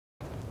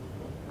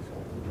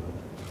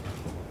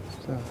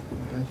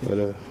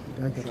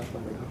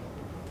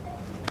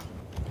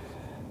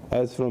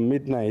As from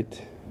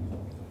midnight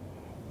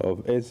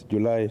of 8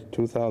 July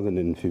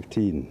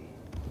 2015,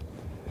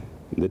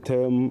 the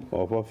term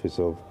of office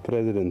of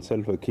President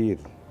Salva Kiir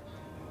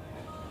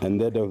and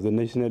that of the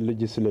national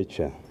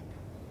legislature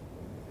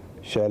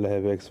shall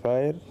have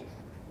expired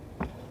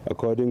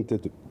according to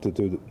the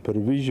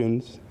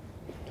provisions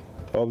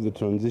of the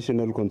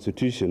Transitional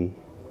Constitution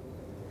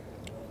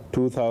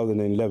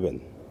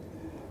 2011,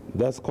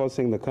 thus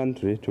causing the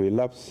country to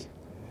elapse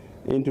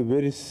into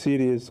very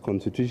serious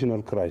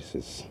constitutional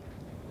crisis.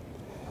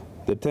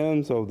 The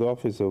terms of the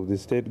office of the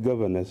state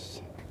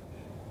governors,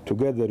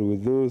 together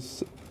with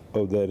those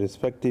of their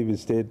respective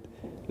state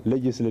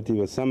legislative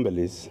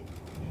assemblies,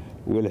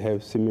 will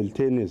have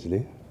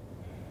simultaneously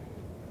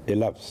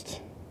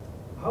elapsed.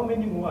 How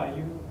many more are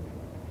you,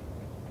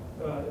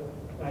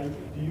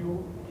 do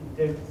you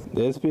intend?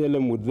 The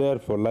SPLM would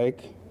therefore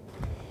like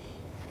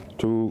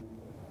to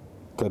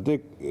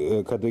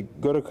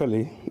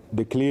categorically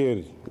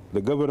declare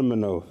the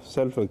government of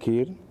Salva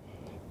Kiir,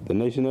 the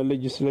national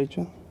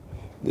legislature,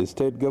 the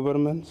state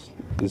governments,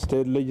 the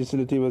state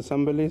legislative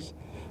assemblies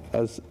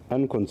as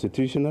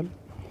unconstitutional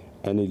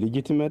and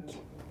illegitimate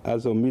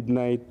as of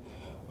midnight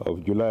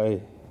of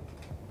July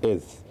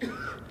 8th,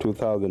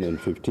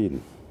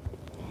 2015.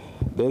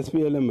 The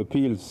SPLM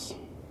appeals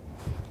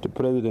to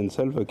President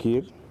Salva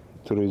Kiir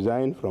to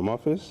resign from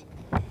office,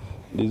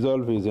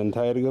 dissolve his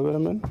entire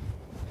government.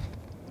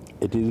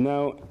 It is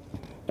now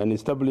an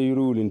established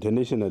rule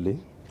internationally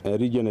and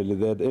regionally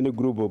that any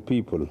group of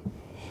people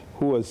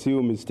who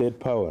assume state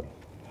power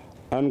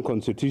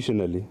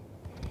unconstitutionally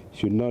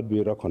should not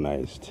be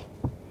recognized.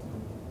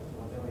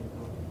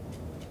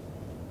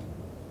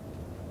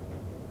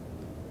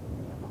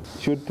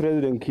 Should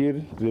President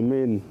Kiir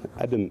remain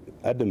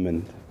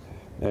adamant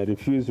and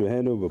refuse to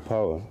hand over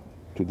power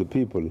to the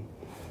people,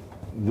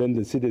 then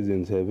the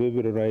citizens have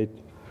every right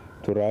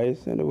to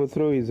rise and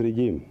overthrow his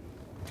regime.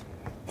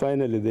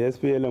 Finally, the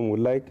SPLM would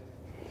like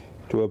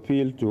to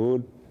appeal to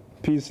all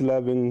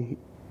peace-loving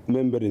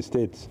member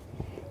states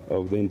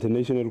of the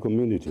international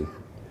community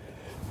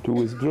to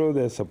withdraw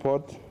their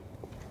support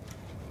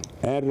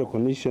and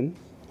recognition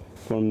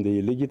from the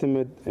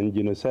illegitimate and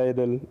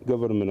genocidal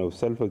government of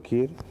Salva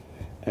Kiir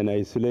and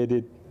isolate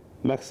it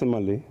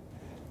maximally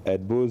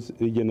at both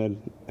regional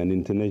and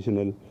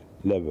international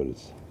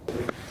levels.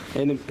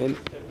 Anybody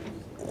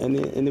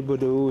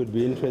who would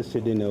be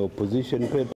interested in our position